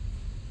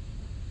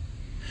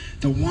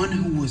 the one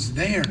who was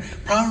there.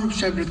 Proverbs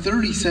chapter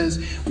 30 says,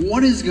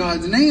 what is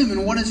God's name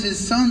and what is his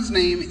son's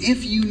name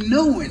if you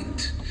know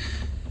it?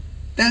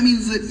 That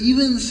means that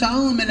even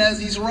Solomon, as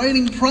he's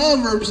writing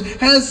Proverbs,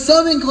 has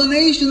some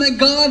inclination that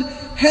God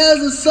has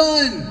a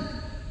son.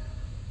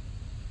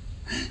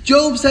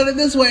 Job said it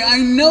this way, "I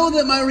know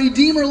that my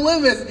Redeemer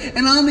liveth,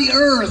 and on the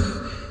earth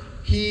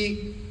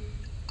he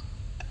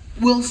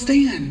will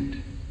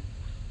stand."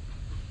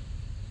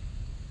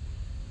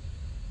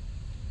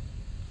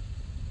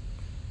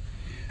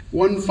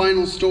 One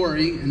final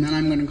story, and then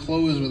I'm going to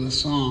close with a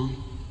song.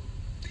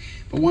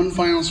 But one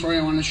final story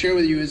I want to share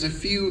with you is a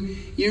few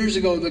years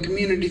ago, the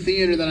community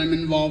theater that I'm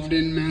involved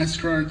in,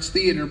 Master Arts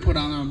Theater, put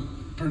on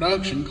a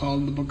production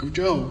called The Book of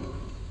Job.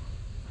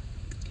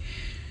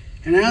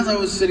 And as I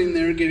was sitting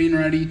there getting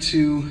ready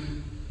to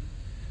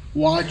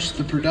watch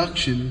the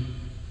production,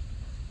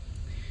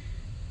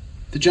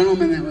 the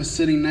gentleman that was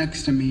sitting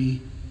next to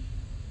me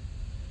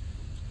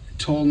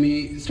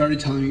started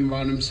telling me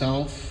about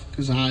himself,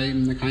 because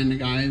I'm the kind of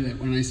guy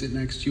that when I sit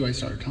next to you, I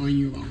start telling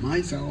you about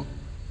myself.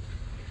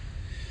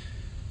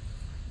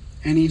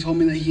 And he told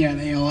me that he had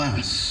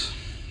ALS.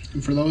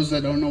 And for those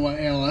that don't know what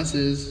ALS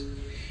is,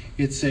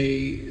 it's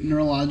a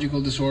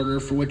neurological disorder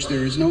for which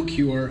there is no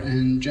cure,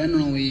 and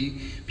generally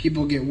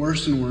people get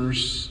worse and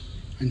worse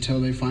until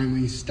they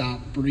finally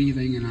stop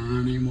breathing and are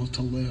unable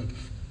to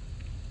live.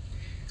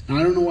 Now,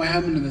 I don't know what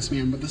happened to this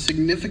man, but the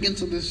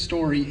significance of this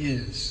story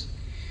is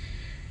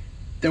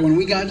that when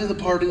we got to the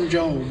part in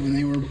Job, when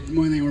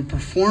they were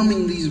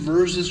performing these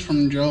verses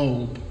from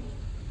Job,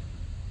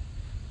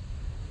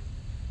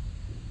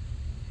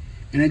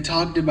 and it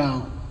talked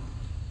about,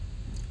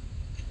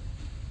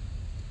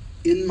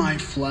 in my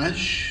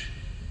flesh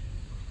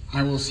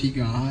I will see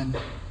God.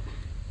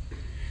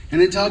 And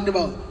it talked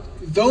about,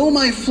 though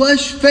my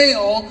flesh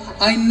fail,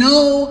 I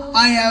know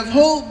I have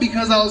hope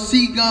because I'll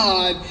see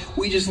God.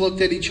 We just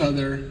looked at each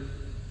other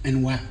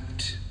and wept.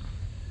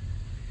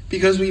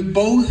 Because we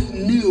both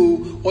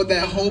knew what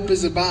that hope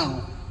is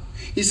about.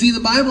 You see, the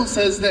Bible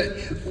says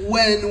that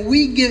when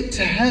we get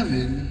to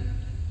heaven,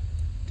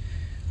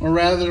 or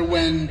rather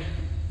when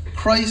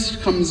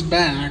Christ comes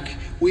back,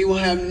 we will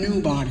have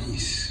new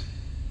bodies.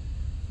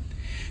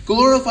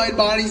 Glorified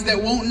bodies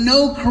that won't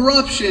know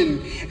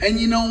corruption. And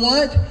you know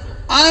what?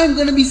 I'm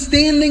going to be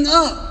standing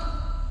up.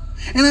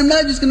 And I'm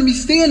not just going to be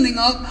standing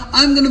up,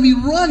 I'm going to be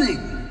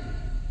running.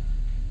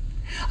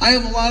 I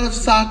have a lot of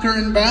soccer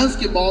and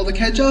basketball to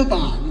catch up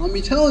on, let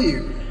me tell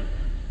you.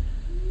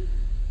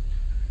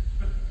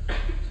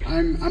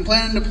 I'm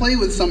planning to play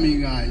with some of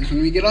you guys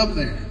when we get up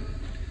there.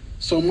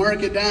 So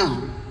mark it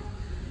down.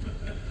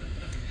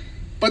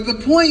 But the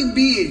point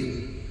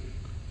being,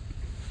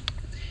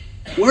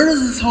 where does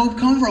this hope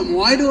come from?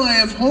 Why do I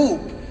have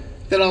hope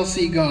that I'll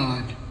see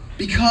God?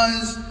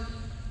 Because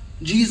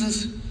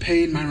Jesus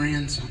paid my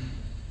ransom.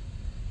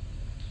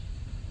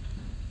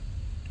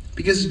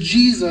 Because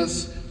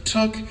Jesus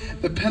took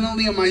the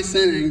penalty of my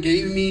sin and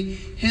gave me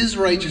his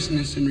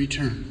righteousness in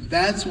return.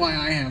 That's why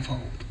I have hope.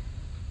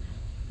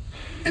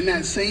 And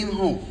that same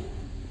hope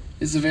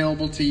is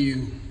available to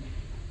you.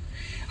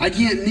 I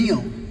can't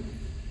kneel.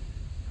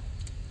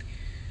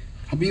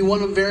 I'll be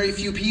one of very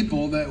few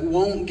people that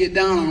won't get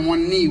down on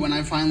one knee when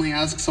I finally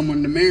ask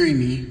someone to marry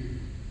me.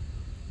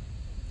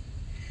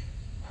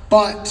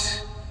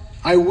 But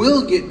I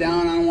will get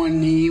down on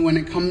one knee when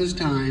it comes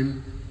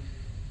time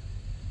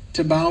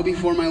to bow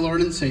before my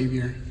Lord and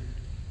Savior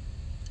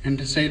and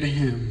to say to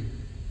him,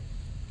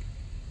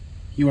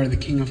 you are the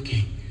King of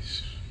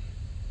Kings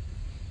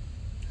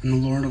and the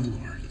Lord of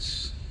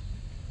Lords,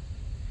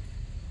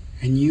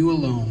 and you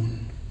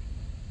alone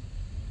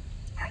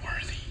are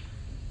worthy.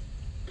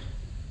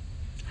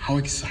 How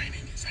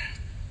exciting is that?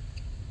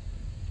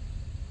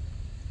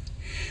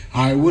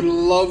 I would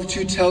love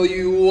to tell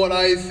you what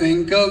I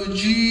think of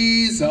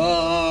Jesus,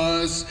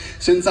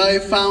 since I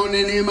found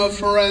in him a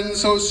friend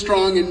so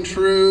strong and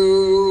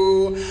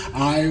true.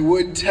 I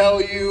would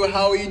tell you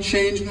how he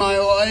changed my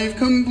life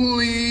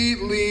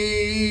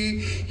completely.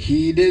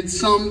 He did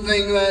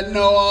something that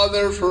no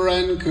other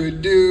friend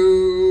could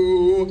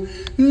do.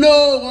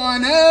 No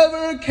one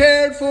ever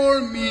cared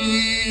for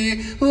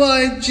me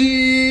like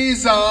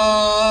Jesus.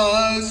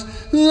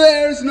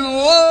 There's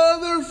no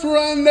other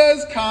friend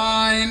as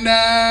kind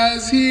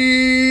as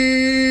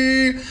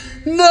he.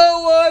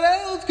 No one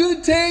else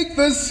could take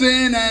the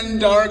sin and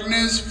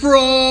darkness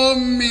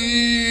from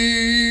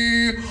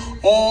me.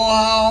 Oh,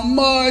 how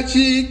much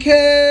he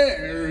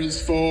cares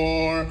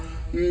for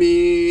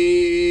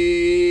me.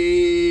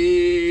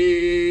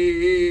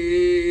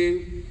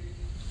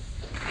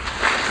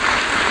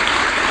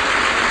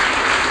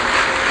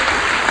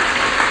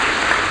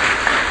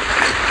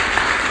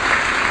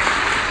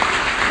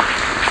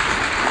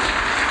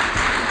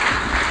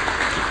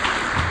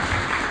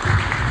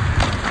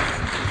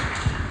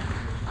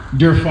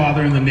 Dear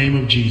Father, in the name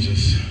of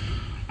Jesus,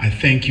 I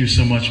thank you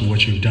so much for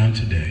what you've done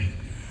today.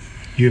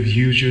 You have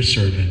used your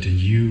servant, and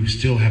you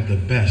still have the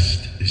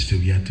best is still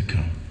yet to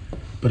come.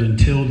 But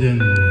until then,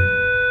 Lord,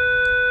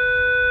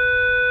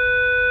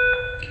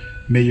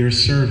 may your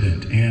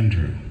servant,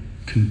 Andrew,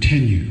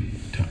 continue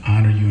to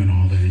honor you in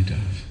all that he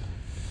does.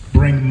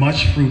 Bring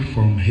much fruit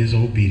from his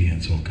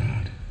obedience, oh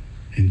God.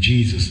 In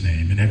Jesus'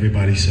 name. And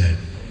everybody said,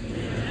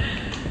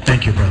 amen.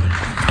 Thank you, brother.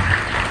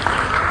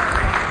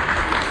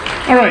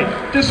 All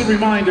right, just a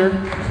reminder.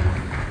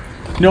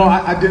 No,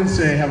 I didn't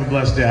say have a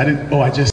blessed day. I just